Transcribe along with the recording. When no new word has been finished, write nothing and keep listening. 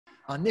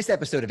On this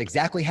episode of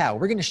Exactly How,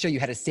 we're going to show you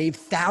how to save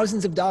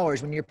thousands of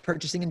dollars when you're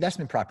purchasing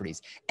investment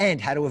properties and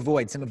how to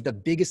avoid some of the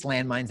biggest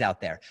landmines out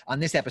there on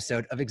this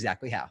episode of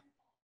Exactly How.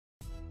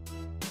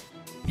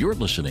 You're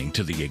listening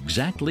to the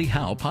Exactly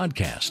How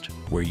podcast,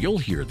 where you'll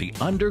hear the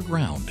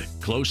underground,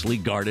 closely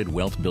guarded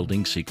wealth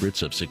building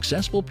secrets of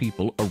successful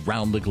people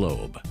around the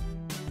globe.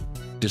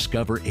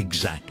 Discover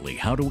exactly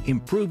how to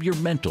improve your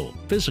mental,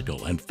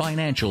 physical, and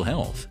financial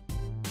health.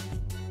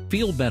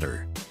 Feel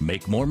better,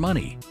 make more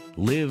money,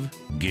 live,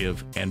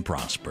 give, and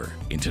prosper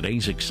in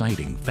today's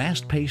exciting,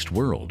 fast-paced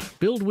world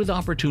filled with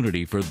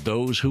opportunity for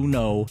those who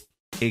know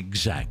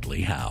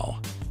exactly how.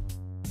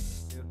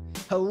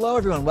 Hello,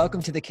 everyone.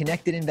 Welcome to the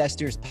Connected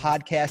Investors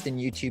podcast and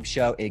YouTube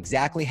show,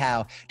 Exactly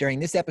How. During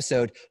this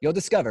episode, you'll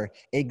discover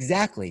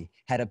exactly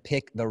how to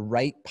pick the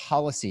right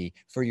policy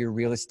for your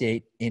real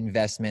estate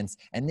investments.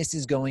 And this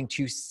is going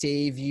to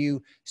save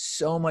you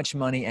so much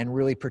money and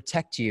really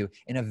protect you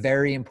in a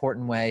very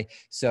important way.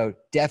 So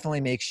definitely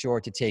make sure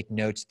to take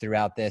notes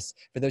throughout this.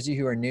 For those of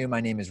you who are new,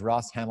 my name is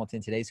Ross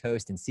Hamilton, today's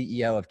host and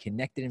CEO of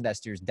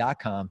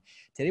ConnectedInvestors.com.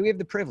 Today, we have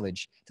the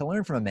privilege to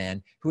learn from a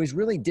man who has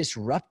really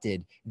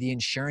disrupted the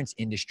insurance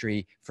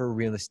industry for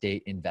real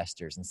estate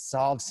investors and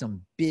solved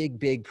some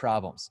big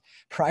problems.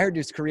 Prior to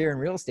his career in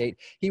real estate,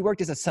 he worked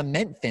as a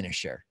cement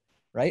finisher,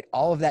 right?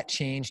 All of that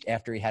changed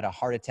after he had a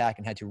heart attack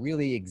and had to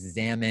really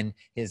examine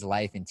his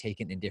life and take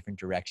it in a different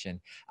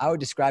direction. I would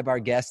describe our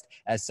guest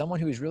as someone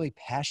who is really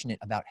passionate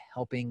about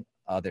helping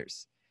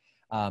others.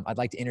 I'd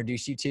like to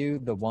introduce you to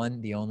the one,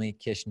 the only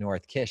Kish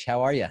North. Kish,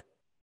 how are you?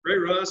 Great,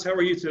 Ross. How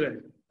are you today?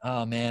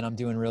 Oh man, I'm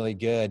doing really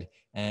good.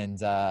 And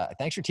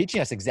thanks for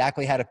teaching us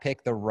exactly how to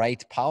pick the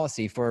right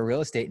policy for a real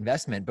estate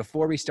investment.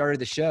 Before we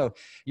started the show,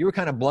 you were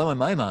kind of blowing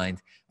my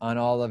mind on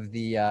all of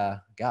the,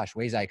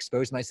 ways I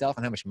exposed myself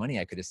and how much money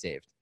I could have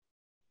saved.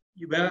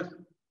 You bet.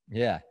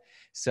 Yeah.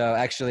 So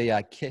actually,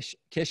 Kish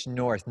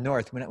North.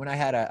 When I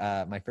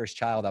had my first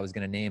child, I was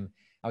going to name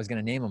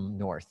him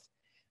North,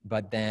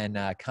 but then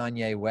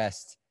Kanye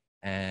West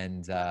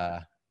and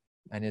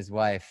his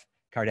wife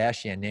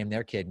Kardashian named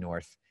their kid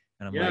North.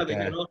 And I'm like, they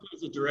got all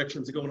kinds of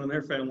directions going on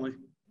their family.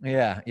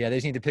 Yeah. They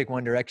just need to pick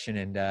one direction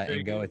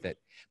and go with it.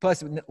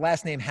 Plus,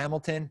 last name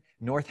Hamilton,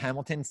 North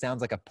Hamilton sounds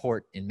like a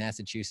port in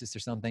Massachusetts or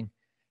something.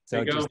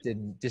 So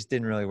it just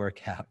didn't really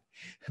work out.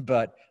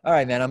 But all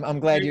right, man, I'm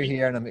glad you're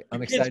here, and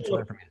I'm excited to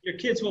learn from you. Your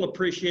kids will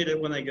appreciate it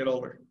when they get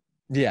older.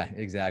 Yeah,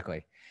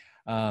 exactly.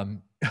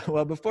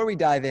 Well, before we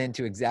dive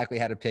into exactly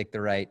how to pick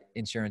the right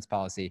insurance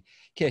policy,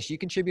 Kish, you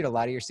contribute a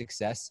lot of your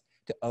success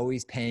to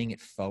always paying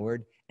it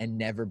forward and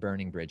never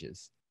burning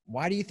bridges.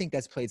 Why do you think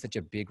that's played such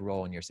a big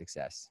role in your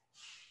success?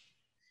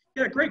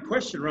 Yeah, great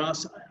question,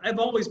 Ross. I've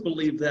always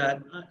believed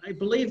that. I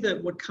believe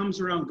that what comes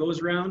around goes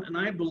around, and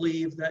I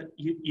believe that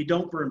you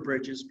don't burn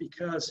bridges,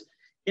 because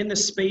in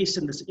this space,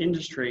 in this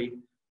industry,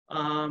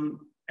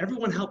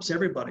 everyone helps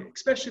everybody,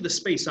 especially the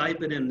space I've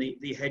been in,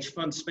 the hedge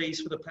fund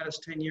space for the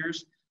past 10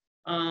 years.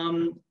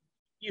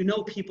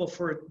 People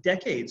for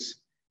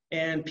decades,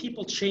 and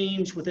people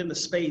change within the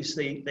space.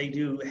 They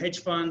do hedge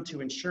fund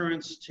to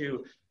insurance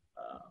to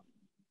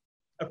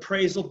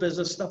appraisal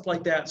business, stuff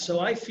like that. So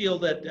I feel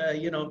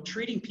that,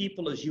 treating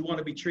people as you want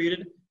to be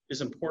treated is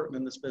important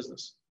in this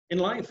business, in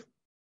life.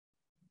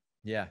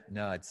 Yeah,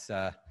 no, it's,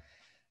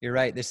 you're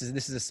right. This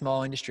is a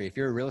small industry. If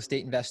you're a real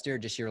estate investor,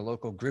 just your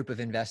local group of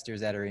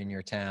investors that are in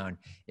your town,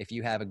 if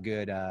you have a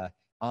good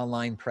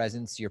online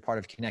presence, you're part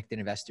of Connected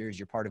Investors,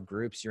 you're part of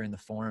groups, you're in the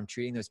forum,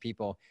 treating those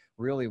people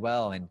really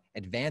well and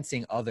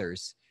advancing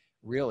others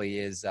really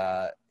is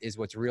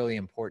what's really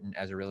important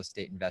as a real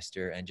estate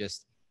investor, and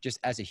just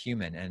as a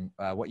human. And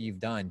what you've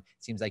done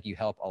seems like you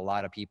help a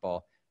lot of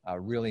people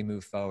really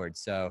move forward.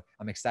 So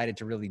I'm excited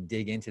to really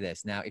dig into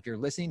this. Now, if you're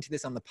listening to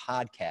this on the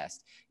podcast,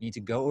 you need to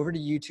go over to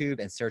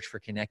YouTube and search for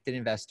Connected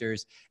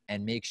Investors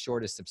and make sure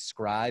to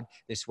subscribe.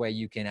 This way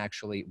you can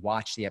actually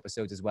watch the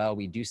episodes as well.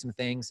 We do some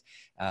things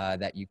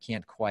that you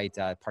can't quite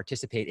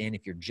participate in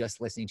if you're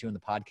just listening to in the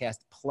podcast.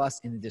 Plus,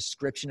 in the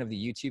description of the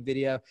YouTube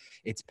video,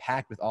 it's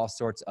packed with all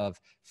sorts of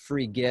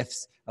free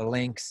gifts,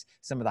 links,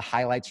 some of the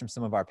highlights from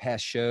some of our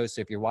past shows.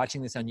 So if you're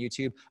watching this on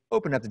YouTube,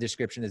 open up the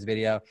description of this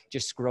video,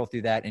 just scroll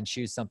through that and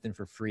choose something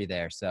for free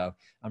there. So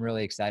I'm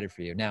really excited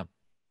for you. Now,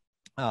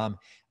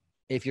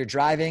 if you're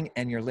driving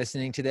and you're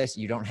listening to this,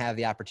 you don't have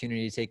the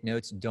opportunity to take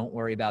notes, don't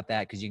worry about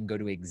that, because you can go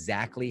to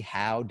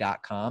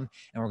exactlyhow.com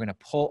and we're going to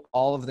pull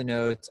all of the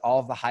notes, all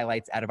of the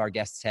highlights out of our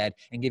guest's head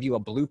and give you a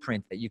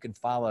blueprint that you can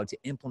follow to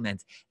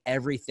implement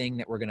everything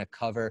that we're going to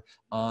cover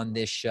on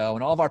this show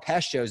and all of our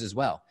past shows as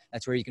well.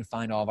 That's where you can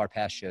find all of our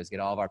past shows, get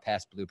all of our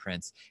past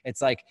blueprints.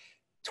 It's like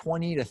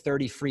 20 to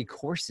 30 free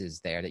courses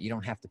there that you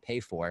don't have to pay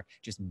for.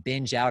 Just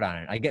binge out on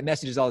it. I get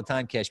messages all the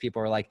time, Kish. People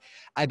are like,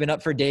 I've been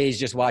up for days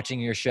just watching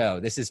your show.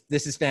 This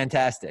is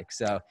fantastic.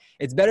 So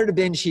it's better to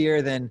binge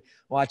here than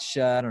watch,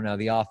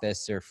 The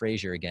Office or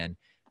Frasier again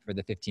for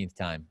the 15th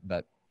time.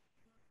 But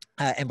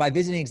and by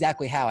visiting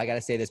Exactly How, I got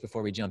to say this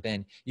before we jump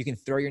in, you can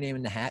throw your name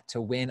in the hat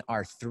to win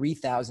our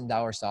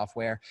 $3,000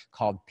 software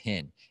called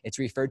PIN. It's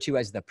referred to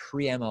as the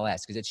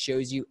pre-MLS because it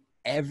shows you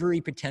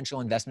every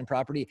potential investment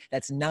property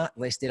that's not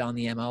listed on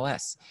the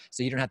MLS.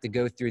 So you don't have to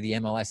go through the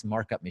MLS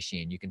markup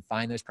machine. You can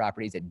find those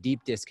properties at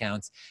deep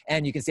discounts,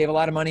 and you can save a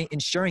lot of money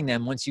insuring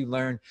them once you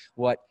learn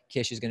what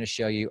Kish is going to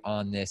show you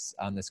on this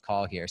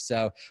call here.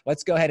 So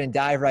let's go ahead and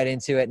dive right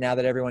into it now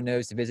that everyone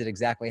knows to visit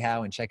Exactly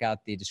How and check out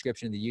the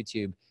description of the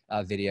YouTube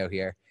video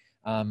here.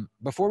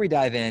 Before we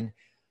dive in,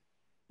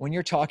 when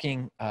you're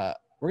talking,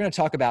 we're going to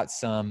talk about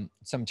some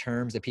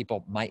terms that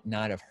people might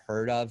not have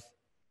heard of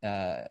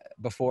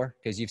before,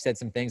 because you've said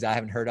some things I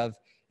haven't heard of,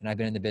 and I've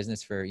been in the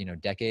business for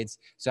decades.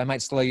 So I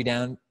might slow you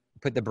down,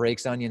 put the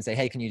brakes on you, and say,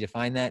 "Hey, can you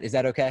define that?" Is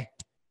that okay?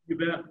 You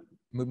bet.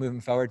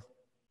 Moving forward.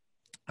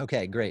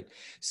 Okay, great.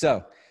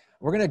 So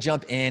we're going to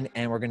jump in,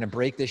 and we're going to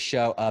break this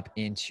show up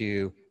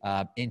into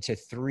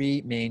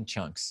three main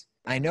chunks.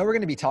 I know we're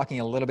going to be talking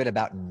a little bit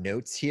about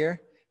notes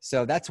here.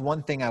 So that's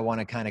one thing I want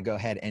to kind of go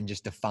ahead and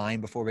just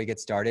define before we get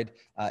started.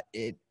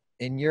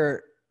 In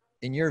your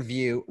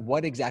view,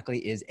 what exactly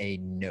is a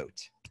note?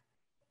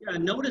 Yeah, a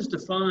note is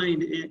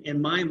defined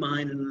in my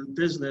mind in the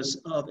business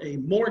of a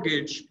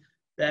mortgage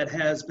that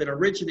has been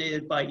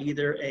originated by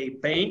either a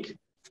bank,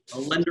 a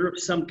lender of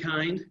some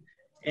kind,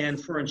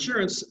 and for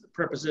insurance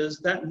purposes,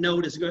 that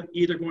note is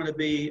either going to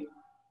be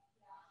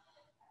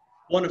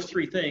one of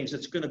three things.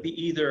 It's going to be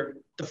either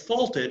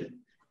defaulted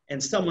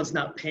and someone's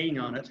not paying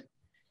on it,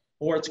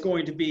 or it's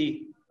going to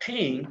be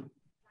paying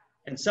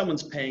and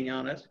someone's paying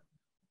on it,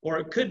 or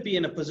it could be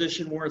in a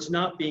position where it's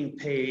not being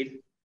paid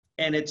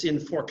and it's in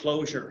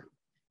foreclosure,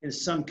 in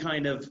some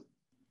kind of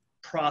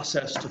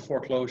process to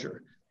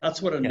foreclosure.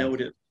 That's what a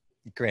note is.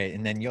 Great.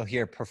 And then you'll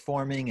hear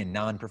performing and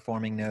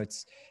non-performing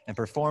notes. And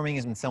performing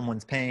is when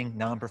someone's paying.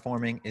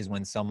 Non-performing is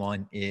when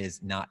someone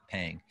is not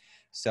paying.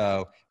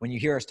 So when you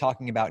hear us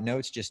talking about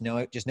notes, just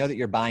know that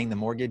you're buying the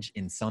mortgage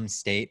in some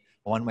state,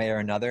 one way or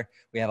another.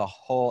 We have a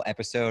whole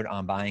episode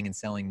on buying and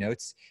selling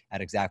notes at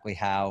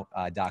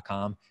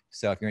exactlyhow.com.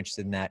 So if you're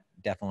interested in that,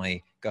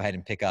 definitely go ahead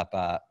and pick up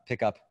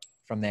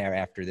from there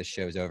after this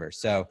show's over.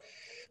 So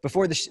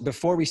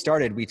before we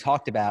started, we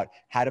talked about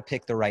how to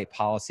pick the right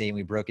policy, and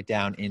we broke it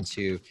down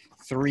into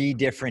three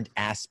different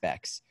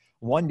aspects.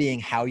 One being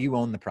how you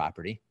own the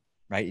property,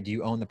 right? Do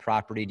you own the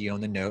property? Do you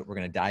own the note? We're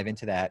going to dive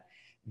into that.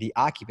 The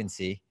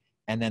occupancy,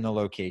 and then the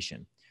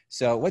location.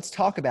 So let's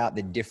talk about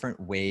the different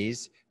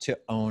ways to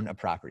own a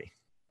property.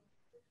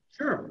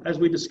 Sure. As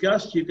we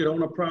discussed, you could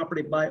own a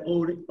property by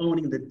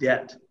owning the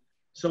debt.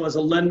 So as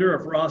a lender,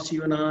 if Ross,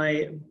 you and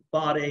I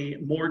bought a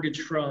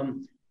mortgage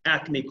from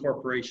Acme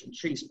Corporation,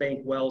 Chase Bank,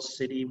 Wells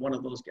City, one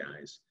of those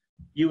guys,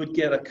 you would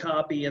get a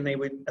copy and they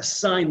would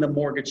assign the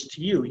mortgage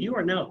to you. You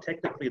are now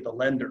technically the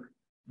lender.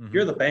 Mm-hmm.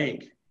 You're the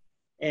bank.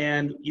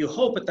 And you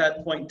hope at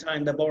that point in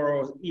time the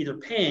borrower is either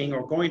paying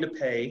or going to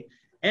pay,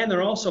 and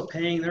they're also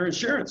paying their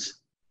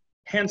insurance.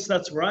 Hence,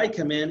 that's where I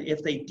come in.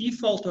 If they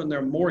default on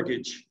their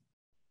mortgage,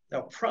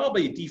 they'll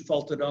probably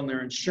defaulted on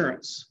their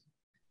insurance.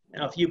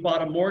 Now, if you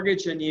bought a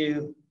mortgage and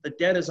the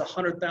debt is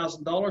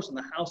 $100,000 and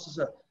the house is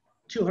a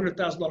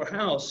 $200,000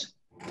 house,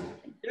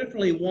 you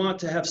definitely want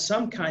to have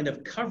some kind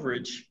of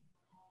coverage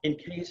in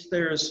case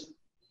there's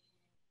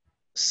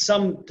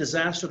some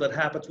disaster that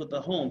happens with the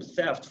home,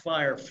 theft,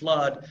 fire,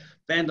 flood,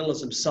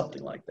 vandalism,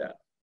 something like that.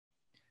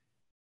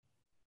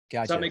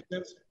 Gotcha. Does that make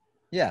sense?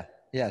 Yeah.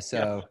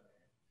 So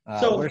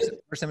what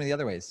are some of the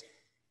other ways?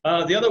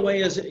 The other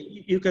way is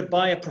you could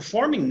buy a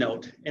performing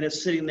note and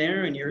it's sitting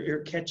there and you're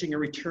catching a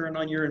return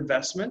on your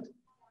investment,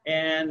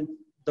 and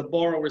the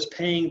borrower is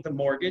paying the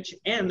mortgage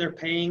and they're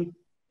paying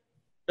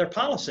their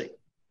policy.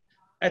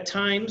 At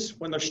times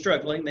when they're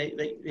struggling,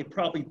 they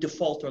probably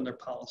default on their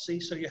policy,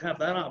 so you have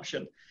that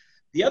option.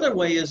 The other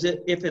way is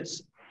that if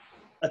it's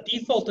a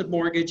defaulted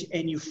mortgage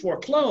and you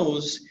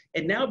foreclose,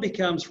 it now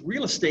becomes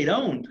real estate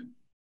owned.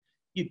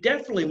 You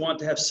definitely want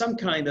to have some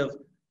kind of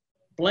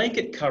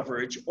blanket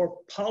coverage or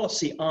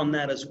policy on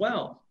that as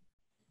well.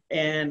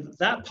 And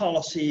that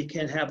policy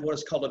can have what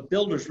is called a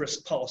builder's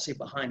risk policy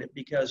behind it,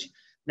 because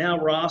now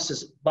Ross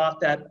has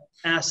bought that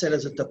asset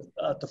as a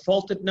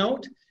defaulted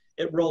note.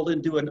 It rolled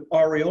into an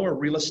REO, or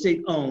real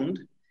estate owned,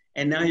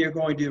 and now you're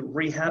going to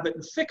rehab it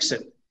and fix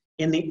it.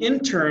 In the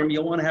interim,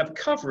 you'll want to have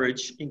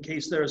coverage in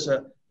case there's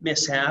a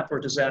mishap or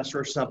disaster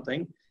or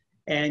something,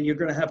 and you're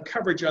going to have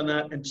coverage on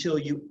that until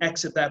you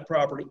exit that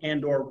property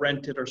and or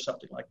rent it or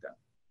something like that.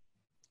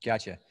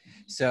 Gotcha.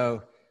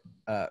 So,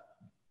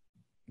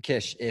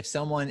 Kish, if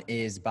someone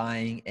is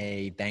buying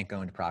a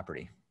bank-owned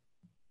property,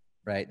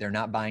 right? They're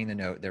not buying the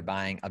note, they're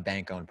buying a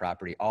bank-owned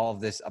property. All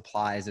of this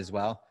applies as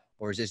well,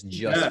 or is this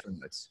just for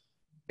notes?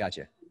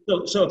 Gotcha.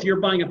 So if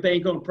you're buying a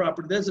bank-owned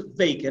property that's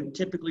vacant,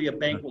 typically a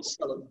bank will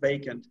sell it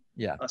vacant.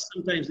 Yeah.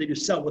 Sometimes they do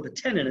sell with a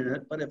tenant in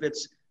it, but if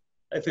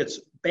it's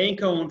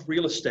bank-owned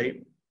real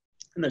estate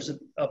and there's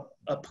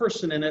a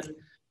person in it,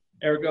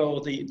 ergo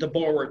the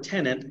borrower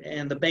tenant,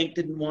 and the bank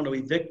didn't want to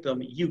evict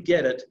them, you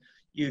get it.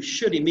 You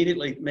should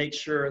immediately make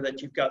sure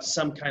that you've got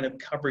some kind of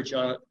coverage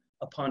on it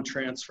upon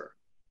transfer.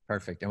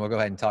 Perfect. And we'll go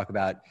ahead and talk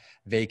about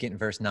vacant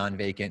versus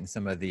non-vacant and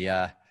some of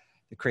the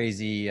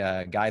crazy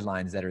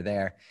guidelines that are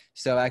there.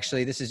 So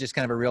actually, this is just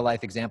kind of a real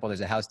life example.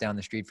 There's a house down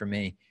the street from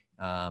me.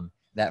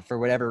 that for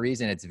whatever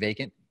reason it's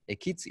vacant, it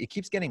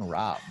keeps getting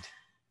robbed,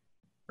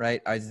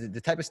 right? Is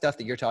the type of stuff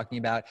that you're talking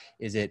about,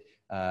 is it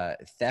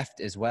theft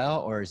as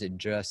well, or is it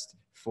just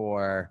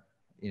for,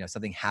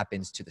 something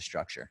happens to the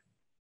structure?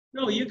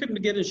 No, you can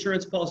get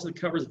insurance policy that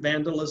covers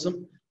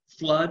vandalism,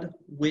 flood,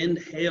 wind,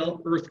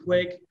 hail,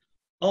 earthquake,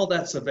 all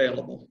that's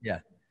available. Yeah.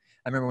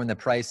 I remember when the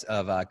price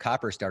of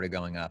copper started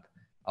going up,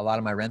 a lot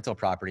of my rental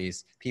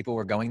properties, people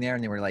were going there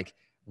and they were like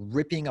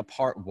ripping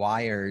apart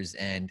wires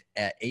and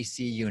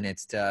AC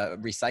units to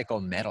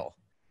recycle metal.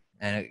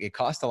 And it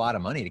cost a lot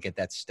of money to get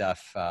that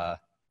stuff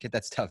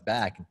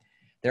back.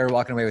 They were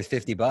walking away with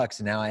 $50,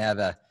 and now I have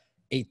a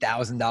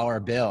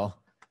 $8,000 bill,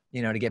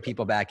 to get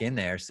people back in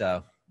there.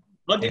 So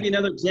I'll give you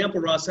another example,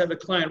 Ross. I have a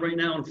client right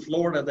now in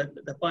Florida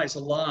that buys a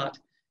lot,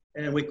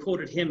 and we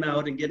quoted him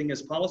out and getting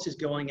his policies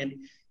going, and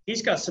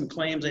he's got some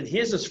claims, and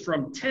his is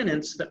from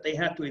tenants that they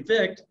have to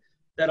evict,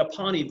 that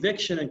upon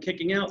eviction and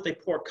kicking out, they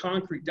pour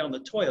concrete down the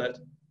toilet,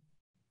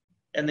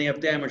 and they have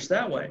damage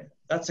that way.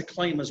 That's a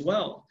claim as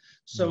well.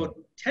 So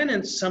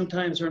tenants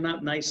sometimes are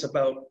not nice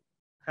about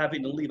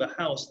having to leave a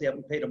house they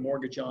haven't paid a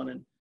mortgage on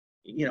in,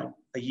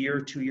 a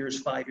year, 2 years,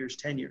 5 years,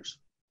 10 years.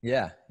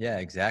 Yeah,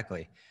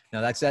 exactly.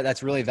 No,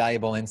 that's really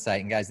valuable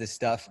insight. And guys, this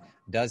stuff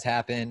does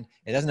happen.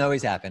 It doesn't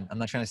always happen. I'm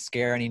not trying to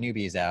scare any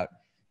newbies out.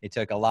 It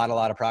took a lot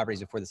of properties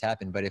before this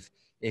happened. But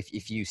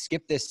if you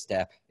skip this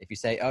step, if you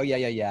say, oh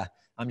yeah,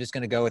 I'm just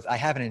going to go with, I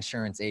have an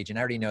insurance agent, I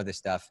already know this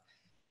stuff,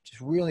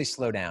 just really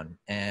slow down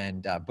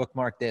and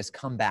bookmark this,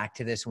 come back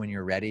to this when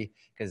you're ready,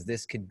 because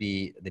this could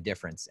be the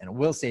difference and it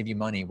will save you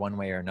money one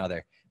way or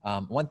another.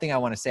 One thing I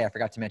want to say, I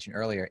forgot to mention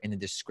earlier, in the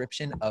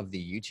description of the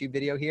YouTube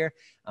video here,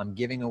 I'm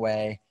giving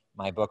away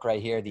my book right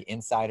here, The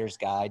Insider's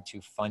Guide to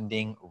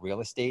Funding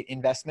Real Estate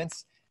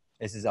Investments.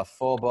 This is a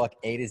full book,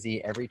 A to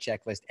Z, every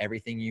checklist,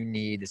 everything you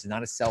need. This is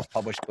not a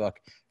self-published book.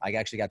 I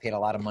actually got paid a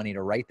lot of money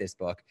to write this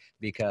book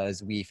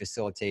because we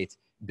facilitate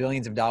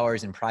billions of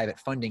dollars in private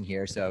funding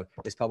here. So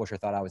this publisher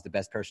thought I was the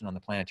best person on the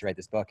planet to write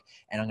this book,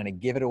 and I'm going to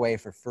give it away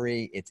for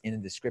free. It's in the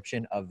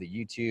description of the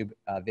YouTube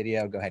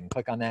video. Go ahead and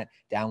click on that,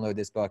 download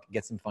this book,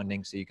 get some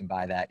funding so you can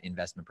buy that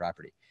investment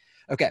property.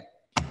 Okay.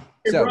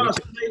 Hey, so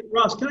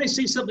Ross, can I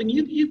say something?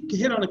 You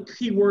hit on a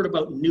key word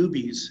about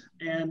newbies.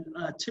 And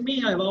to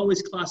me, I've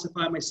always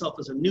classified myself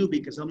as a newbie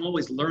because I'm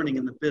always learning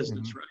in the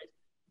business,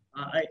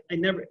 right?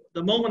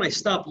 The moment I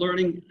stop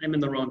learning, I'm in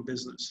the wrong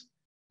business.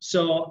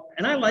 So,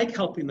 and I like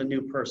helping the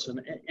new person.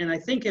 And I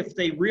think if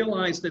they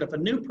realize that if a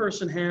new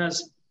person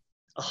has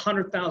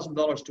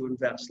 $100,000 to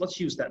invest, let's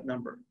use that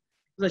number.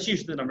 Let's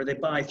use the number. They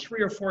buy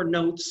 3 or 4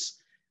 notes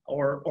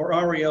or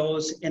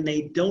REOs, and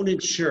they don't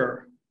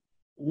insure.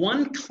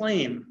 One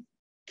claim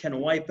can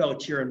wipe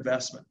out your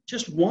investment.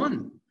 Just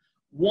one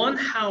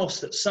house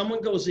that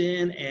someone goes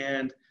in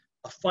and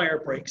a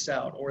fire breaks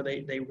out, or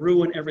they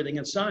ruin everything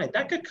inside.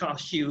 That could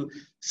cost you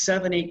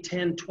 $7,000,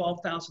 $8,000,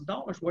 $10,000,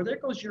 $12,000. Well, there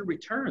goes your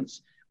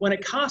returns. When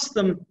it costs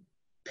them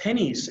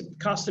pennies, it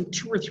costs them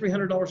 $200 or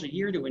 $300 a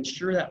year to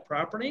insure that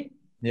property.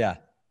 Yeah,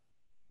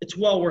 it's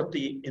well worth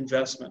the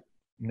investment.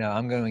 No,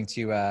 I'm going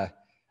to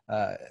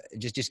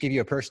just give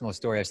you a personal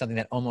story of something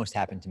that almost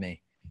happened to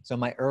me. So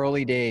my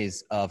early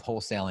days of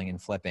wholesaling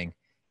and flipping,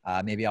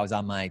 maybe I was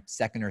on my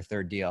 2nd or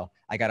 3rd deal.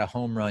 I got a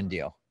home run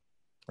deal,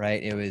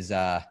 right? It was,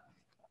 I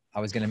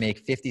was going to make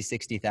 50,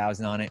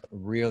 60,000 on it.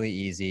 Really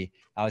easy.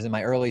 I was in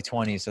my early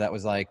 20s. So that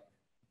was like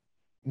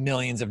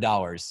millions of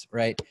dollars,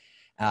 right?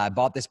 I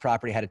bought this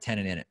property, had a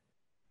tenant in it,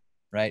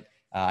 right?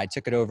 I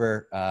took it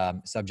over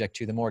subject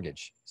to the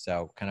mortgage.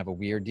 So kind of a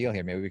weird deal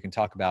here. Maybe we can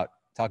talk about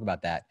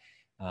that.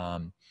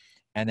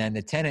 And then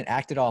the tenant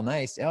acted all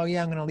nice. Oh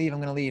yeah, I'm going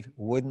to leave.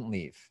 Wouldn't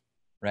leave.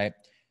 Right.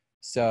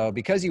 So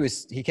because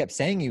he kept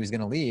saying he was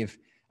going to leave,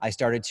 I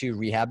started to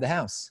rehab the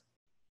house.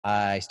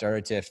 I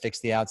started to fix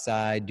the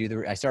outside,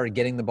 I started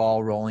getting the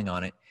ball rolling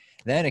on it.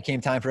 Then it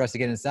came time for us to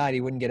get inside. He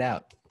wouldn't get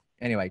out.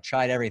 Anyway,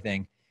 tried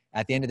everything.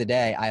 At the end of the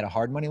day, I had a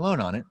hard money loan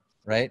on it.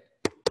 Right.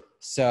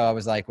 So I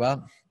was like,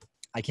 well,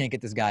 I can't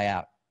get this guy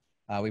out.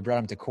 We brought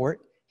him to court.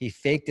 He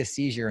faked a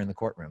seizure in the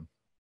courtroom.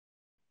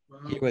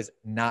 He was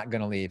not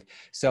going to leave.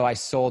 So I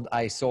sold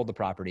the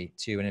property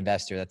to an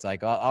investor that's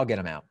like, I'll get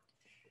him out.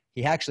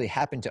 He actually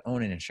happened to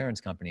own an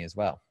insurance company as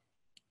well.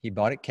 He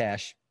bought it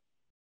cash,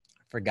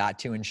 forgot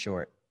to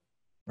insure it,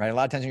 right? A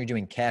lot of times when you're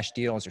doing cash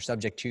deals or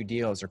subject to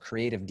deals or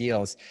creative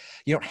deals,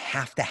 you don't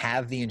have to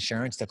have the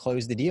insurance to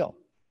close the deal,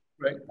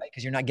 right?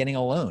 Because you're not getting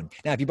a loan.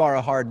 Now, if you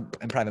borrow hard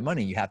and private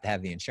money, you have to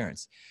have the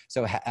insurance.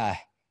 So,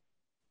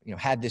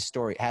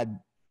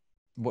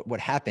 what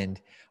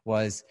happened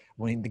was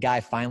when the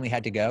guy finally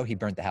had to go, he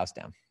burnt the house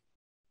down.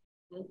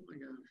 Oh my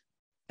gosh.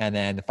 And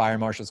then the fire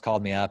marshals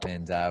called me up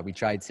and we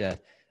tried to,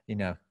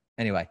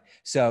 anyway.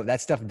 So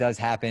that stuff does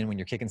happen when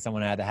you're kicking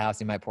someone out of the house.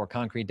 He might pour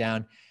concrete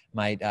down,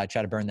 might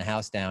try to burn the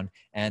house down.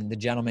 And the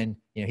gentleman,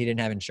 he didn't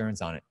have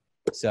insurance on it.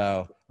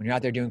 So when you're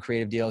out there doing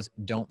creative deals,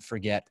 don't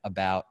forget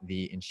about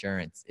the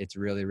insurance. It's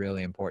really,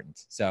 really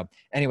important. So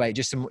anyway,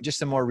 just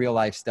some more real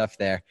life stuff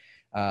there.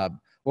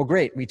 Well,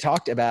 great. We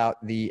talked about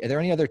are there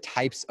any other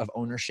types of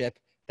ownership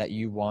that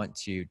you want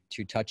to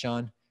touch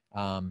on?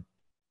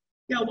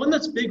 Yeah, one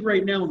that's big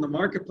right now in the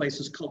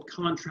marketplace is called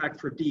contract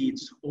for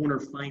deeds, owner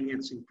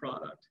financing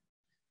product.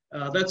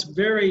 That's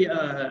very,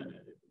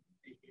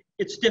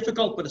 it's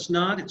difficult, but it's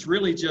not. It's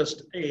really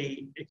just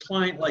a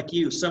client like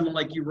you, someone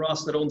like you,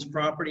 Ross, that owns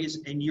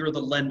properties, and you're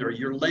the lender.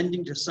 You're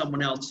lending to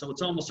someone else, so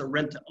it's almost a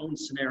rent-to-own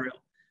scenario.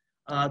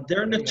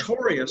 They're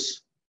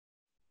notorious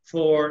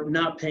for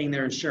not paying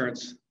their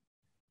insurance.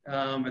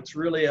 It's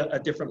really a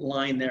different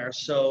line there.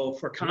 So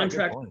for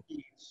contract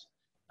deeds,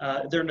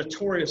 they're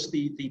notorious,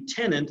 the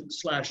tenant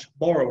slash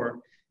borrower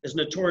is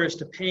notorious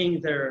to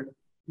paying their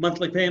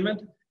monthly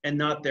payment and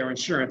not their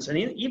insurance. And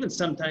even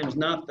sometimes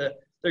not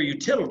their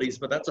utilities,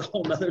 but that's a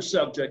whole nother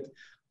subject.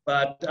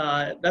 But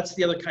that's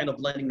the other kind of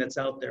lending that's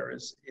out there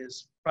is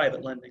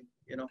private lending,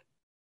 you know?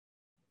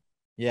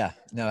 Yeah,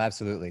 no,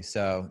 absolutely.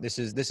 So this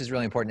is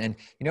really important. And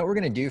you know what we're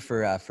going to do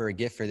for a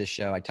gift for this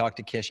show? I talked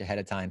to Kish ahead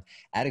of time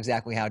at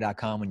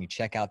exactlyhow.com. When you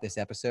check out this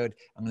episode,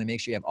 I'm going to make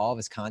sure you have all of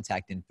his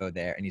contact info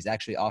there. And he's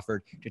actually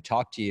offered to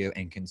talk to you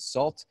and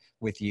consult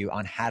with you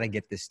on how to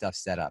get this stuff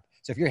set up.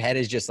 So if your head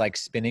is just like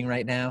spinning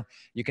right now,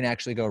 you can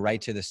actually go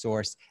right to the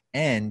source.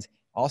 And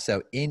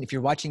also, if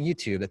you're watching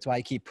YouTube, that's why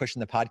I keep pushing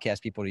the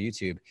podcast people to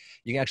YouTube.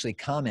 You can actually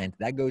comment.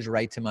 That goes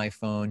right to my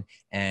phone,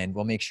 and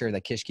we'll make sure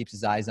that Kish keeps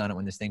his eyes on it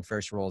when this thing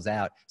first rolls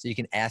out. So you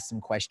can ask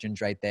some questions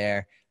right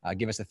there.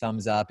 Give us a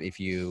thumbs up if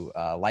you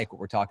like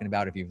what we're talking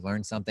about. If you've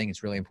learned something,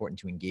 it's really important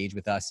to engage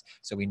with us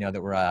so we know that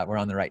we're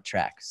on the right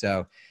track.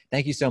 So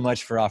thank you so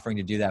much for offering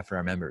to do that for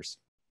our members.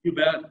 You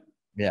bet.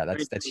 Yeah,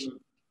 that's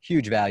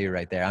huge value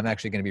right there. I'm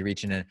actually going to be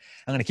reaching in. I'm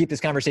going to keep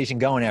this conversation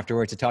going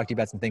afterwards to talk to you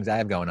about some things I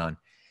have going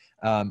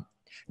on.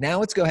 Now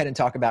let's go ahead and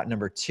talk about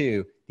number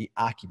 2, the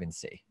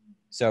occupancy.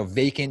 So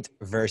vacant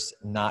versus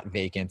not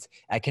vacant.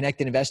 At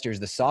Connected Investors,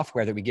 the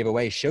software that we give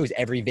away shows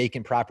every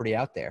vacant property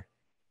out there.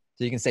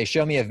 So you can say,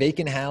 show me a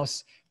vacant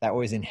house that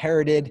was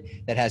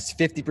inherited that has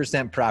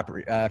 50%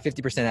 property,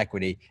 50%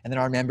 equity. And then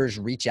our members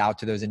reach out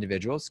to those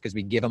individuals because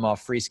we give them all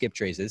free skip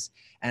traces.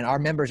 And our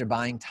members are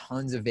buying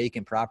tons of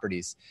vacant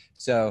properties.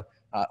 So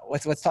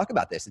let's talk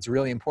about this. It's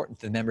really important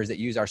to the members that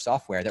use our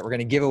software that we're going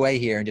to give away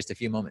here in just a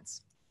few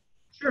moments.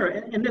 Sure,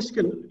 and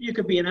you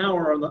could be an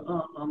hour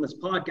on this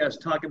podcast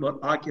talking about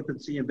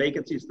occupancy and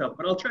vacancy stuff,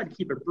 but I'll try to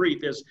keep it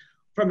brief. Is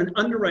from an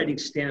underwriting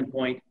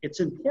standpoint, it's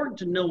important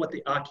to know what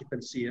the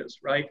occupancy is,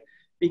 right?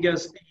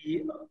 Because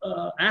the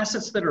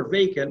assets that are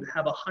vacant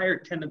have a higher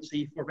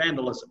tendency for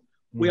vandalism.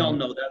 We all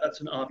know that. That's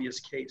an obvious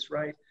case,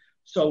 right?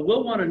 So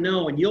we'll want to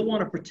know, and you'll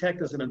want to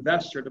protect as an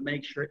investor to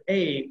make sure,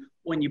 A,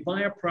 when you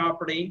buy a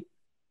property,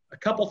 a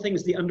couple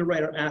things the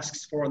underwriter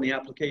asks for in the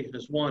application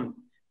is, 1,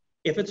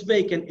 if it's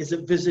vacant, is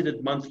it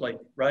visited monthly,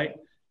 right?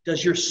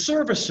 Does your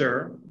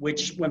servicer,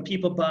 which when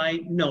people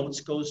buy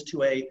notes goes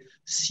to a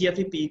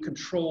CFPB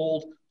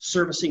controlled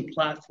servicing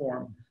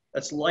platform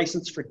that's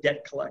licensed for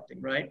debt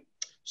collecting, right?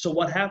 So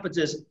what happens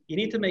is you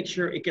need to make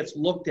sure it gets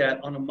looked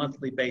at on a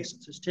monthly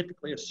basis. It's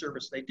typically a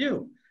service they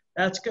do.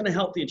 That's going to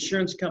help the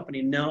insurance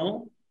company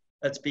know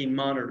that's being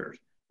monitored.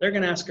 They're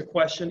going to ask a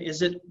question,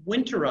 is it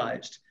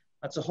winterized?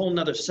 That's a whole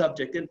nother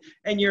subject.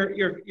 And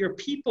your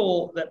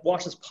people that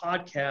watch this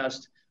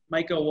podcast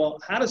might go, well,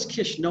 how does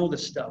Kish know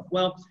this stuff?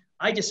 Well,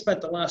 I just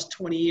spent the last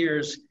 20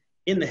 years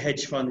in the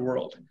hedge fund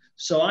world.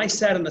 So I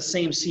sat in the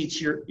same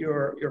seats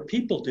your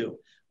people do.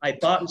 I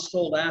bought and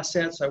sold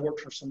assets. I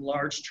worked for some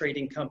large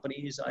trading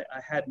companies.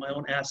 I had my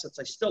own assets.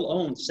 I still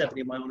own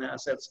 70 of my own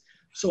assets.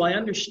 So I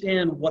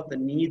understand what the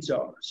needs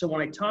are. So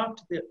when I talk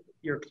to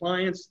your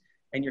clients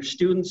and your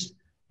students,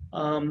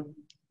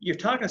 you're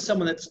talking to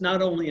someone that's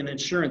not only an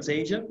insurance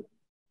agent,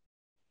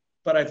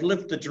 but I've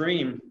lived the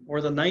dream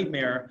or the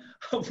nightmare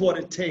of what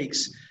it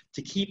takes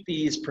to keep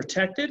these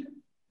protected.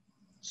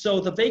 So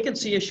the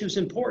vacancy issue is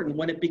important.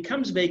 When it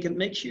becomes vacant,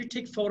 make sure you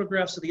take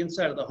photographs of the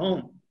inside of the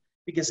home.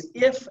 Because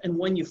if and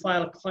when you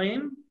file a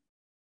claim,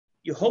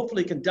 you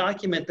hopefully can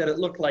document that it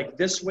looked like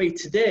this way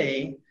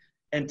today,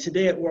 and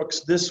today it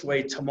works this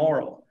way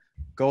tomorrow.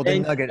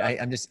 Golden nugget.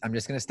 I'm just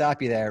going to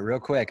stop you there real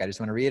quick. I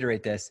just want to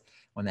reiterate this.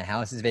 When the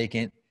house is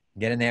vacant,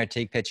 get in there,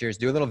 take pictures,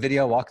 do a little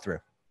video walkthrough.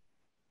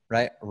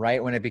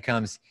 Right when it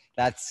becomes,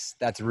 that's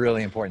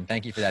really important.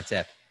 Thank you for that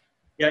tip.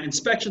 Yeah,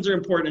 inspections are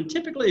important. And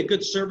typically a good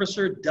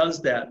servicer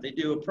does that. They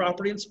do a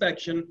property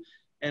inspection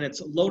and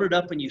it's loaded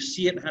up and you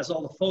see it and has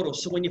all the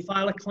photos. So when you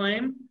file a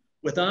claim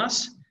with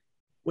us,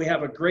 we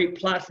have a great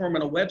platform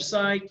and a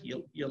website.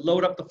 You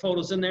load up the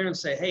photos in there and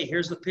say, hey,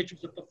 here's the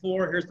pictures of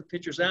before, here's the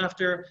pictures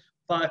after,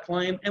 file a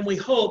claim. And we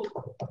hope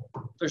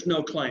there's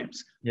no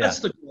claims. Yeah.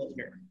 That's the goal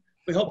here.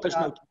 We hope there's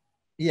no claims.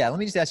 Yeah, let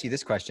me just ask you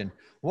this question.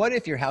 What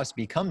if your house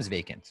becomes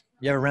vacant?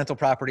 You have a rental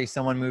property,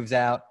 someone moves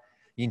out,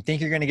 you think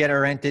you're going to get it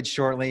rented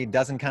shortly,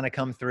 doesn't kind of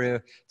come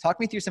through. Talk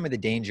me through some of the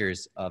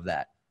dangers of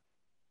that.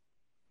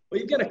 Well,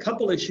 you've got a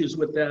couple issues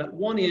with that.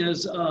 One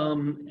is,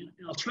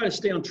 I'll try to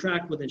stay on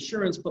track with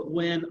insurance, but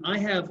when I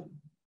have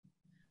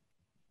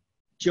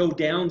Joe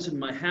Downs in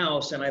my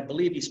house and I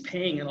believe he's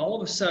paying and all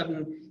of a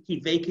sudden he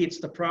vacates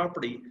the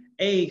property,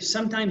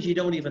 sometimes you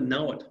don't even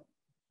know it.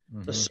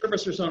 Mm-hmm. The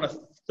servicer's on a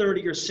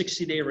 30 or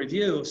 60 day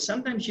review.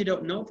 Sometimes you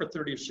don't know for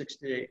 30 or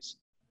 60 days.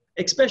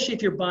 especially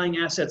if you're buying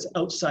assets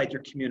outside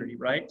your community,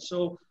 right?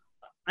 So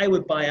I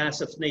would buy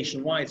assets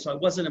nationwide, so I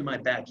wasn't in my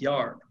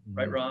backyard,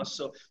 right, Ross?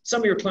 So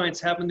some of your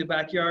clients have in the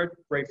backyard,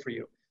 great for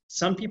you.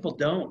 Some people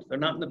don't. They're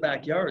not in the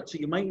backyard, so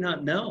you might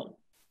not know.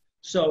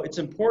 So it's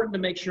important to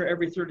make sure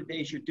every 30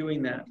 days you're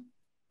doing that.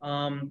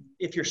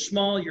 If you're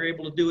small, you're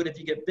able to do it. If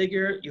you get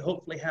bigger, you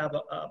hopefully have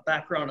a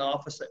background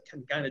office that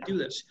can kind of do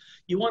this.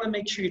 You want to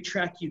make sure you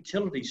track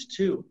utilities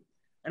too.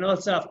 I know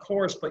it's off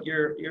course, but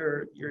your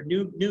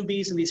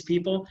newbies and these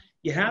people,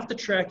 you have to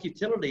track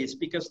utilities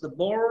because the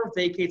borrower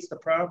vacates the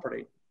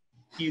property.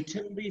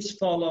 Utilities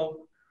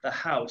follow the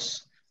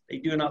house. They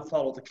do not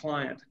follow the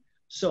client.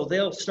 So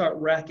they'll start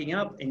racking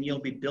up and you'll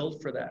be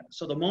billed for that.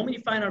 So the moment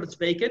you find out it's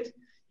vacant,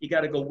 you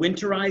got to go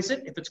winterize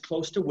it if it's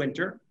close to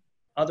winter.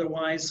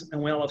 Otherwise,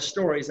 and we all have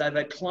stories, I've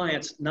had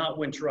clients not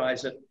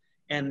winterize it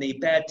and the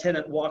bad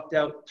tenant walked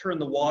out,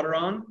 turned the water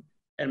on,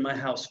 and my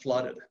house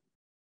flooded.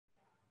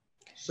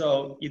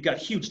 So you've got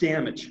huge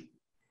damage.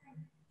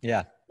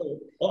 Yeah. So,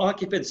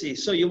 occupancy.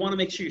 So you want to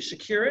make sure you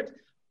secure it.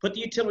 Put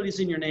the utilities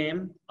in your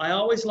name. I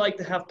always like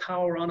to have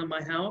power on in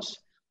my house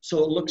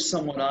so it looks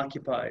somewhat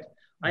occupied.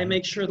 I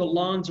make sure the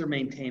lawns are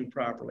maintained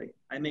properly.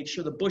 I make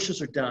sure the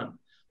bushes are done.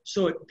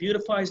 So it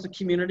beautifies the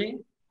community.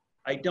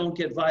 I don't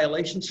get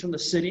violations from the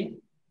city.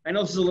 I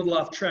know this is a little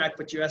off track,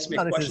 but you asked me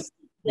a question.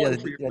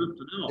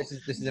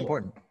 This is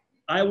important.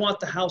 I want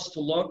the house to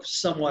look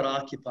somewhat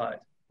occupied,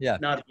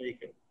 not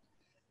vacant.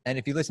 And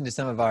if you listen to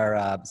some of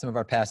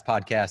our past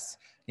podcasts,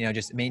 you know,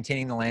 just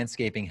maintaining the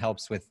landscaping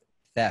helps with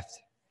theft.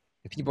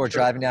 If people are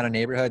driving down a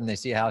neighborhood and they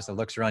see a house that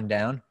looks run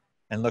down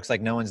and looks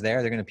like no one's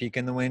there, they're going to peek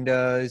in the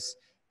windows.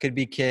 Could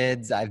be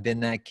kids. I've been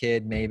that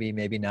kid.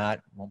 Maybe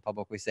not. Won't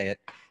publicly say it.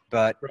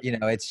 But you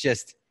know, it's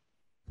just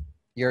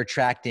you're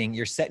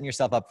setting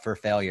yourself up for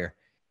failure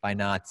by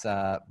not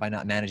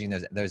managing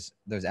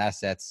those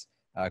assets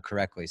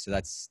correctly. So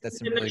that's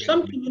really there's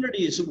some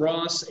communities,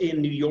 Ross,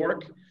 in New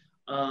York,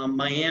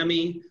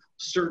 Miami,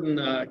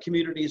 certain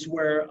communities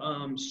where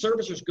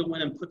servicers go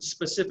in and put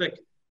specific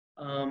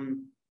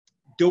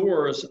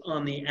doors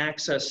on the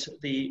access,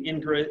 the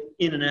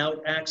in and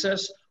out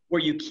access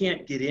where you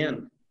can't get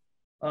in.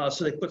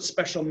 So they put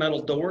special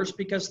metal doors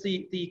because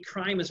the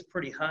crime is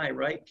pretty high,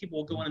 right? People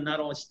will go in and not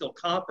only steal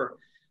copper,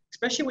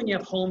 especially when you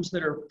have homes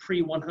that are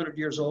pre-100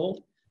 years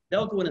old,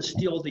 they'll go in and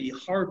steal the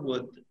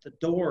hardwood, the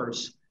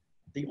doors,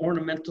 the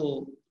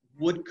ornamental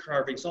wood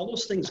carvings, all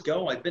those things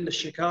go. I've been to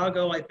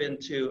Chicago, I've been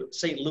to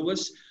St.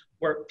 Louis,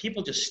 where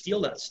people just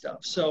steal that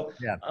stuff. So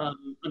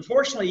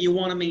unfortunately, you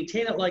want to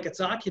maintain it like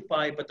it's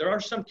occupied, but there are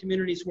some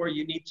communities where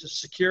you need to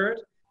secure it.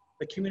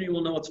 The community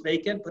will know it's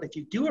vacant, but if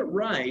you do it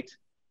right,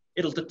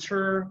 it'll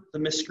deter the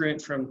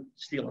miscreant from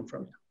stealing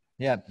from you.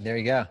 Yeah, there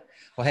you go.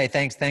 Well, hey,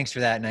 thanks for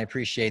that. And I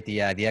appreciate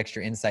the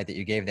extra insight that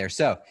you gave there.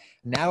 So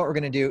now what we're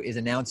going to do is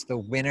announce the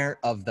winner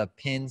of the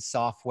PIN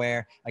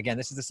software. Again,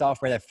 this is the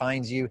software that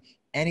finds you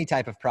any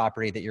type of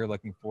property that you're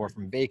looking for,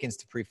 from vacants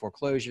to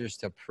pre-foreclosures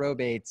to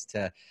probates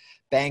to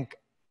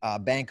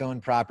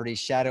bank-owned properties,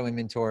 shadow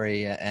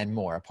inventory, and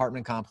more.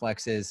 Apartment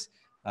complexes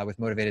with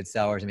motivated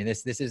sellers. I mean,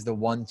 this is the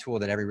one tool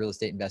that every real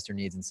estate investor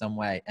needs in some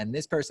way. And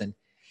this person,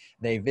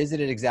 they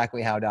visited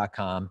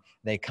exactlyhow.com.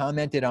 They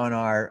commented on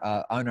our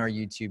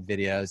YouTube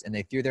videos, and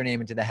they threw their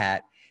name into the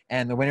hat.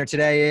 And the winner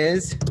today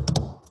is...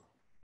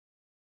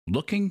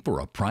 Looking for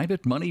a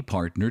private money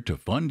partner to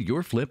fund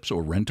your flips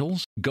or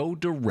rentals? Go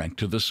direct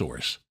to the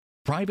source.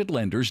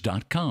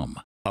 Privatelenders.com,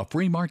 a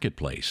free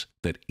marketplace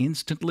that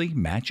instantly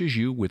matches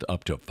you with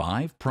up to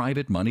 5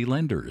 private money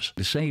lenders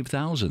to save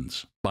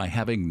thousands by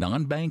having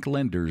non-bank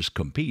lenders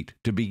compete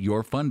to be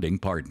your funding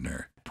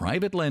partner.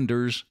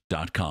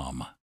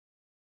 Privatelenders.com.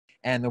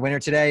 And the winner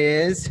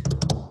today is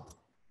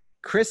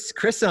Chris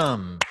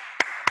Chrisum.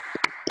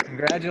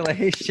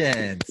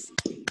 Congratulations.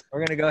 We're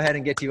going to go ahead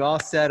and get you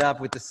all set up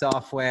with the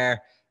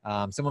software.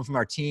 Someone from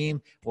our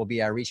team will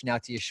be reaching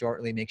out to you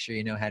shortly. Make sure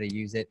you know how to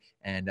use it.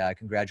 And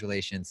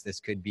congratulations. This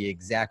could be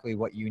exactly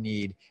what you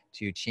need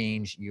to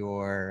change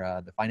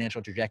the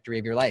financial trajectory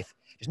of your life.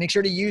 Just make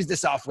sure to use the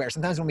software.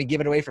 Sometimes when we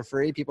give it away for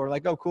free, people are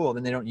like, oh, cool.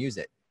 Then they don't use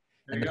it.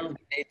 There you go.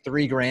 They pay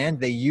 $3,000.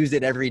 They use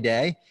it every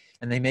day.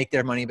 And they make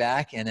their money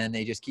back, and then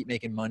they just keep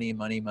making money,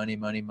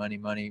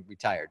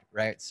 retired,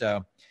 right?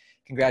 So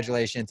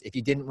congratulations. If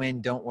you didn't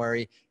win, don't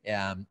worry.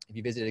 If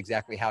you visit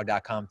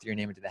exactlyhow.com, threw your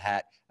name into the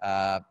hat.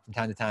 From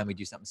time to time, we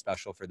do something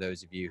special for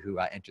those of you who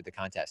entered the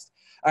contest.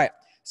 All right,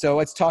 so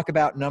let's talk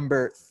about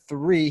number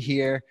 3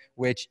 here,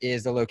 which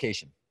is the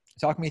location.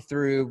 Talk me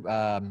through,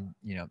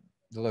 the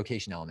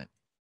location element.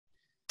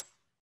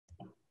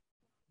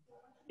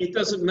 It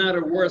doesn't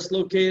matter where it's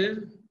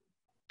located,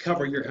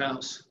 cover your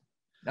house.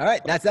 All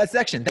right, that's that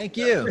section. Thank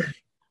you.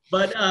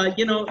 But,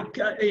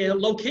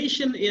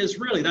 location is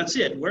really, that's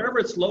it. Wherever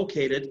it's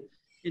located,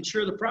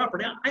 insure the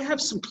property. I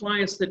have some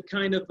clients that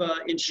kind of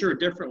insure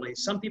differently.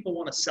 Some people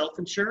want to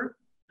self-insure,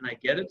 and I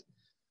get it,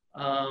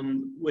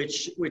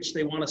 which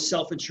they want to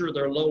self-insure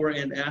their lower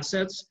end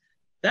assets.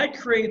 That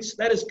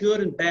is good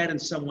and bad in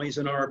some ways,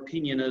 in our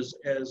opinion, as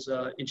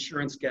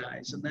insurance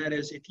guys. And that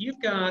is, if you've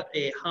got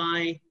a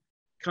high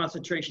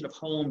concentration of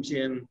homes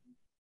in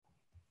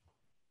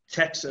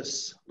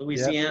Texas, Yep.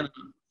 Louisiana,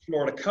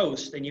 Florida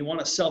coast, and you want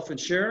to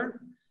self-insure,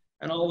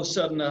 and all of a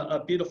sudden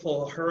a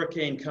beautiful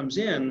hurricane comes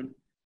in,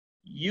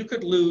 you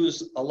could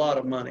lose a lot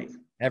of money.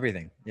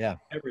 Everything. Yeah.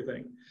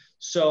 Everything.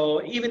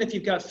 So even if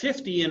you've got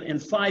 50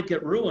 and 5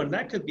 get ruined,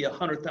 that could be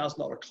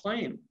 $100,000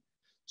 claim.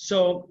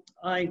 So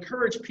I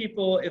encourage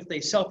people, if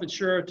they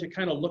self-insure, to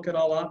kind of look at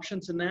all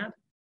options in that.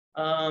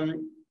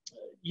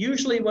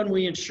 Usually when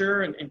we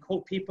insure and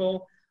quote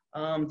people,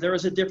 there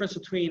is a difference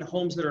between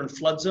homes that are in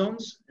flood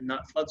zones and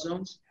not flood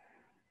zones.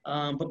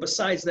 But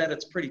besides that,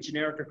 it's pretty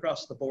generic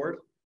across the board.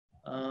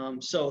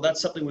 So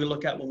that's something we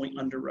look at when we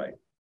underwrite.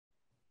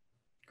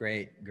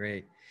 Great,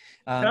 great.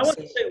 And I want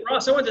to say,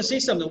 Ross, I want to say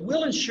something.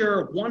 We'll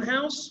insure one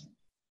house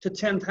to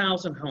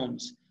 10,000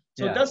 homes.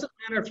 So Yeah. it doesn't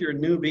matter if you're a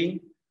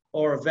newbie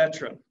or a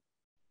veteran.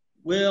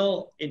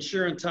 We'll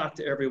insure and talk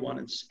to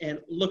everyone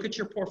and look at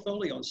your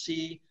portfolio and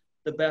see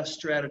the best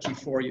strategy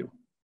for you.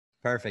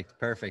 Perfect.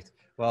 Perfect.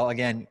 Well,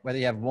 again, whether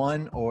you have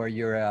one or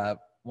you're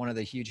one of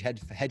the huge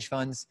hedge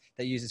funds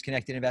that uses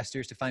connected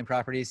investors to find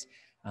properties,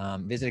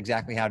 visit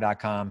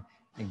exactlyhow.com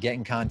and get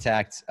in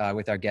contact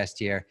with our guest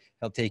here.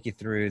 He'll take you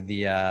through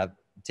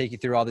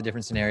all the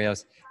different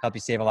scenarios, help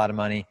you save a lot of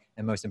money,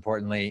 and most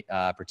importantly,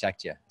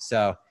 protect you.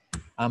 So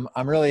I'm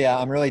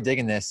really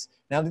digging this.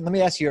 Now, let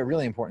me ask you a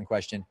really important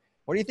question.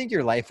 What do you think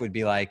your life would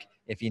be like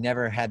if you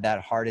never had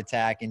that heart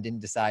attack and didn't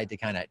decide to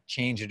kind of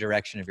change the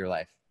direction of your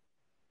life?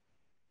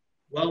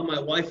 Well, my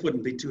wife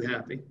wouldn't be too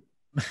happy.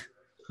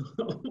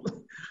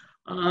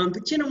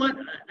 But you know what?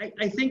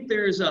 I think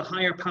there's a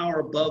higher power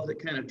above that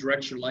kind of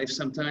directs your life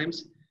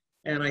sometimes.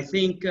 And I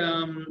think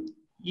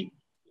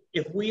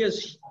if we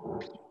as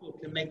people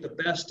can make the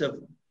best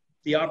of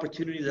the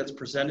opportunity that's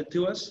presented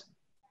to us,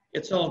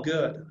 it's all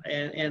good.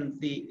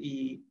 And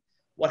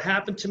what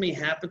happened to me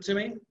happened to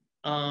me.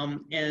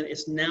 And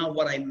it's now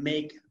what I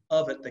make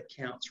of it that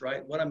counts,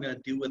 right? What I'm going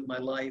to do with my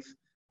life,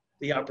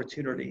 the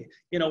opportunity.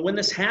 You know, when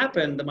this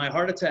happened, my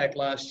heart attack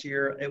last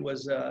year, it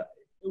was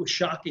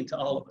shocking to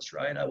all of us,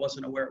 right? I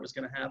wasn't aware it was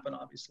going to happen,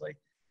 obviously.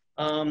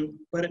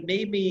 But it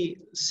made me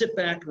sit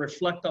back and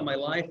reflect on my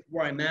life,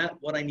 where I'm at,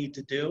 what I need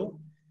to do.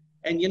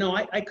 And, you know,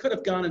 I could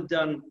have gone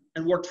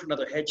and worked for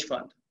another hedge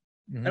fund.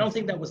 Mm-hmm. I don't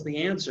think that was the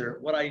answer.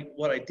 What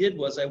I did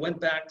was I went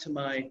back to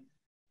my,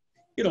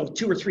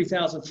 2,000 or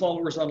 3,000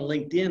 followers on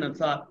LinkedIn and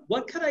thought,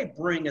 what could I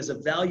bring as a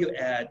value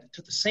add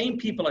to the same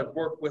people I've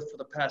worked with for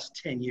the past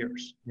 10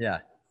 years? Yeah.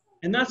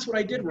 And that's what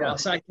I did,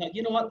 Ross. I thought,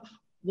 you know what?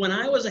 When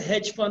I was a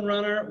hedge fund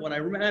runner, when I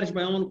managed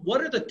my own, what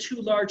are the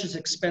 2 largest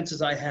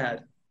expenses I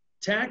had?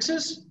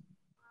 Taxes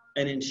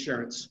and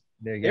insurance.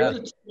 There you They go. were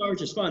the 2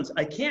 largest funds.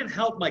 I can't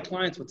help my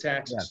clients with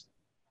taxes,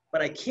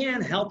 but I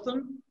can help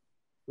them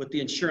with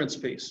the insurance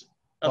piece.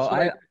 That's Well,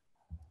 what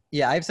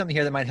I have something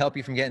here that might help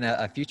you from getting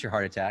a future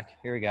heart attack.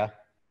 Here we go.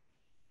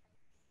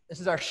 This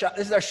is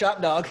our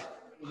shop dog.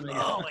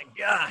 Oh my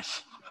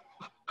gosh.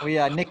 We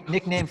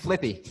nicknamed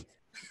Flippy.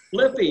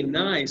 Flippy,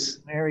 nice.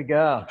 There we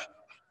go.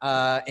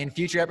 In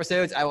future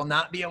episodes, I will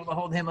not be able to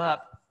hold him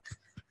up.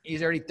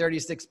 He's already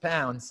 36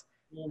 pounds.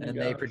 Oh my And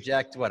gosh. they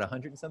project, what,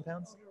 100 and some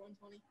pounds?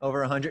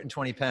 Over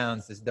 120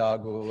 pounds, this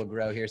dog will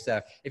grow here.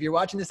 So if you're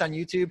watching this on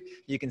YouTube,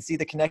 you can see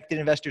the Connected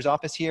Investors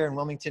office here in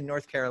Wilmington,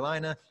 North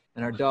Carolina,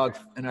 and our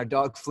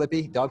dog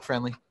Flippy, dog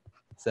friendly.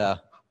 So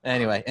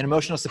anyway, an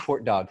emotional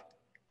support dog.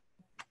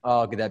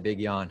 Oh, look at that big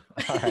yawn.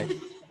 All right.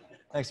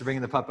 Thanks for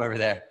bringing the pup over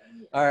there.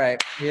 All right.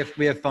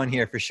 We have fun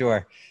here for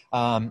sure.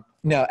 In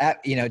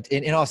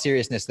all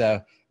seriousness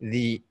though,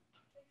 the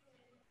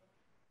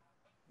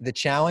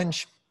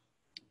challenge,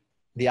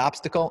 the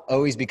obstacle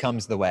always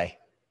becomes the way,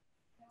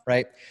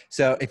 right?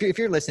 So if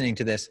you're listening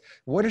to this,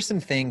 what are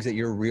some things that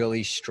you're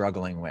really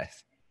struggling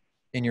with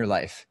in your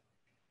life?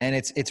 And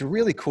it's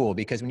really cool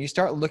because when you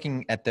start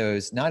looking at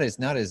those, not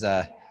as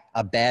a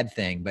bad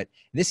thing, but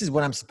this is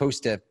what I'm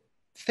supposed to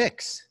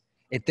fix.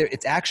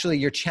 It's actually,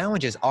 your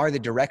challenges are the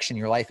direction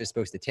your life is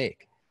supposed to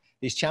take.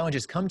 These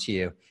challenges come to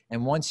you,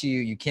 and once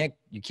you can't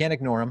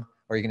ignore them,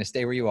 or you're going to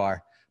stay where you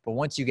are. But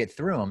once you get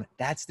through them,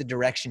 that's the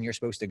direction you're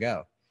supposed to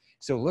go.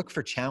 So look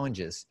for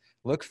challenges,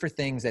 look for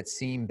things that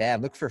seem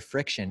bad, look for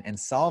friction, and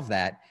solve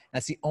that.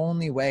 That's the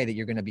only way that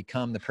you're going to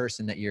become the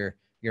person that you're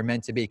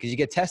meant to be, because you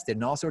get tested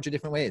in all sorts of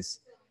different ways.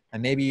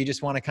 And maybe you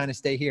just want to kind of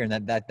stay here,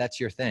 and that's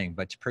your thing.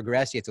 But to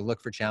progress, you have to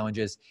look for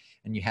challenges,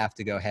 and you have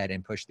to go ahead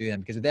and push through them,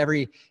 because with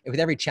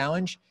every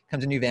challenge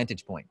comes a new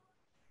vantage point,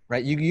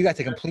 right? You got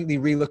to completely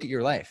relook at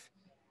your life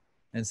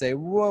and say,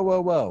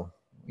 whoa,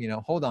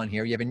 hold on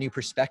here. You have a new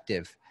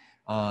perspective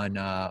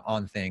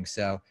on things.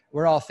 So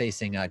we're all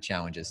facing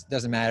challenges. It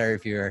doesn't matter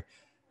if you're,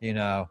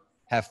 have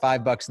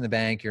 $5 in the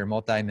bank, you're a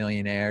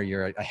multimillionaire,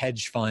 you're a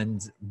hedge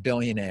fund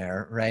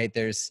billionaire, right?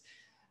 There's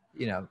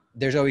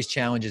always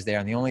challenges there.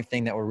 And the only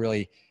thing that will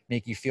really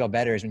make you feel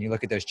better is when you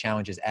look at those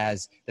challenges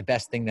as the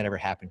best thing that ever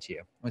happened to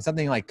you. When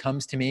something like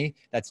comes to me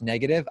that's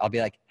negative, I'll be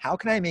like, how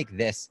can I make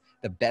this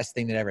the best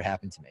thing that ever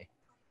happened to me?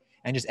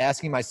 And just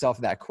asking myself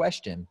that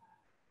question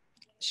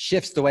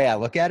shifts the way I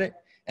look at it.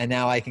 And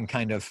now I can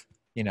kind of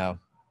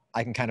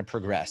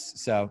progress.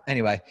 So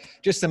anyway,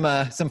 just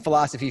some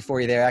philosophy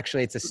for you there.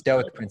 Actually, it's a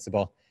Stoic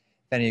principle.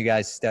 any of you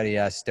guys study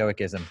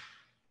Stoicism.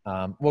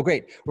 Well,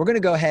 great. We're going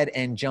to go ahead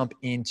and jump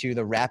into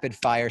the rapid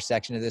fire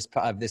section of this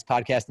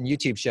podcast and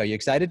YouTube show. You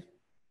excited?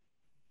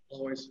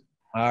 Always.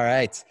 All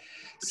right.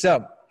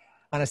 So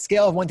on a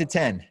scale of 1 to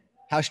 10,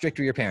 how strict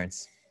were your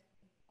parents?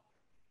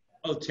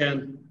 Oh,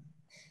 10.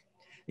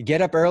 You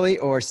get up early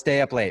or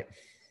stay up late?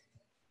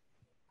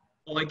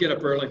 Oh, I get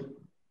up early.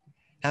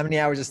 How many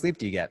hours of sleep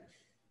do you get?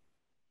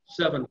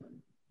 7.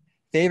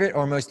 Favorite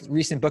or most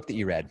recent book that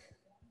you read?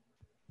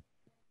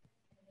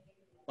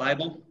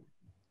 Bible.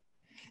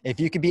 If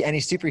you could be any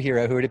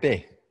superhero, who would it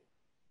be?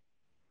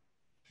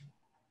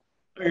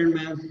 Iron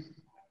Man.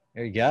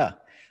 There you go.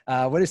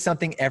 What is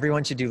something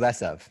everyone should do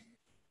less of?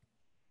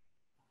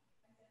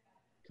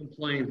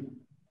 Complain.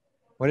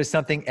 What is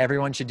something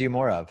everyone should do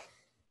more of?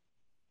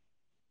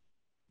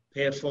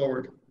 Pay it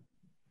forward.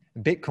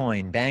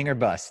 Bitcoin, bang or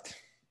bust?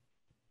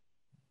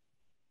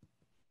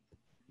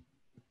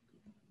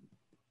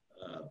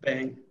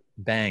 Bang.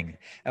 Bang.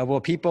 Will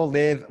people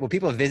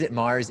visit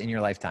Mars in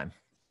your lifetime?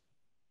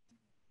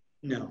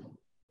 No.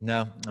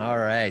 No? All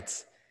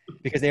right.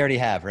 Because they already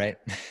have, right?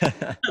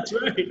 That's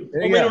right.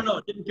 Well, we don't know.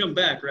 It didn't come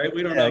back, right?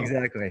 We don't know.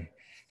 Exactly.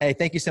 Hey,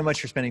 thank you so much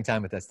for spending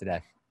time with us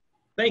today.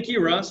 Thank you,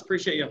 Ross.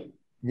 Appreciate you.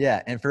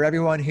 Yeah. And for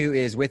everyone who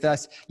is with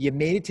us, you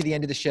made it to the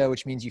end of the show,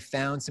 which means you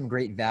found some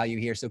great value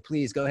here. So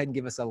please go ahead and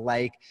give us a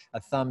like, a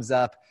thumbs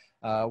up,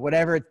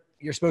 whatever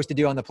you're supposed to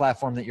do on the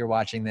platform that you're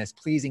watching this.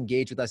 Please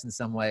engage with us in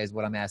some way is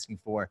what I'm asking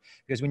for.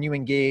 Because when you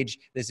engage,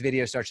 this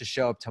video starts to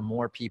show up to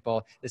more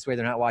people. This way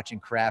they're not watching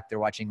crap. They're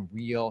watching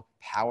real,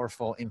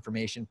 powerful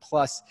information.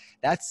 Plus,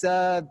 that's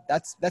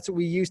what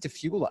we use to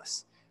fuel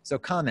us. So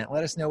comment,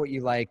 let us know what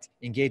you liked,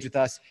 engage with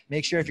us.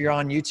 Make sure if you're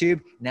on YouTube,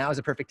 now is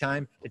a perfect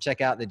time to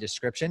check out the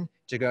description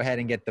to go ahead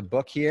and get the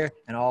book here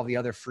and all the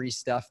other free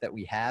stuff that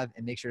we have,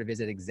 and make sure to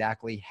visit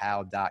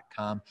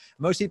exactlyhow.com.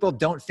 Most people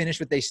don't finish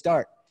what they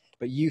start,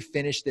 but you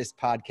finished this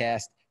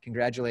podcast.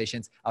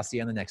 Congratulations. I'll see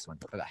you on the next one.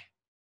 Bye-bye.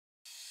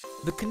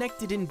 The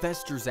Connected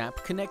Investors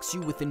app connects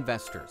you with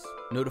investors,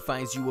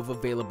 notifies you of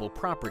available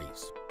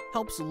properties,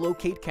 helps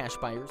locate cash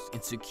buyers,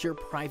 and secure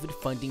private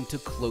funding to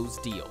close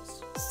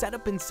deals. Set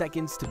up in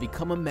seconds to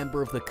become a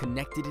member of the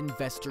Connected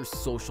Investors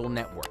social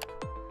network.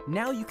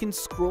 Now you can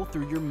scroll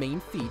through your main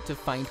feed to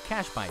find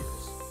cash buyers,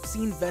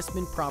 see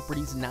investment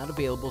properties not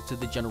available to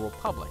the general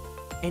public,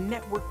 and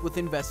network with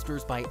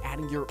investors by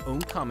adding your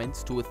own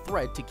comments to a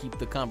thread to keep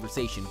the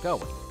conversation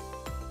going.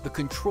 The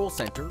Control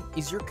Center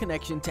is your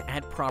connection to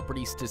add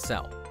properties to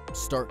sell,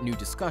 start new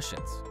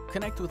discussions,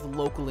 connect with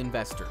local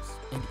investors,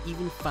 and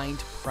even find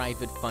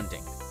private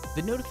funding.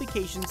 The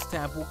Notifications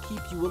tab will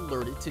keep you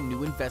alerted to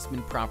new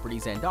investment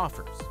properties and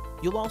offers.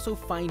 You'll also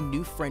find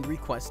new friend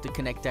requests to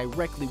connect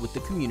directly with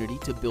the community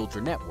to build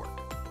your network.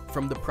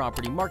 From the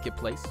property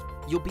marketplace,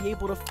 you'll be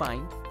able to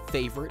find,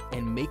 favorite,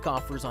 and make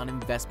offers on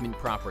investment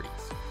properties.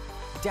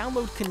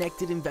 Download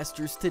Connected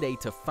Investors today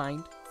to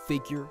find,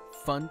 figure,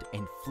 fund,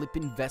 and flip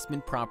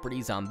investment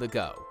properties on the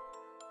go.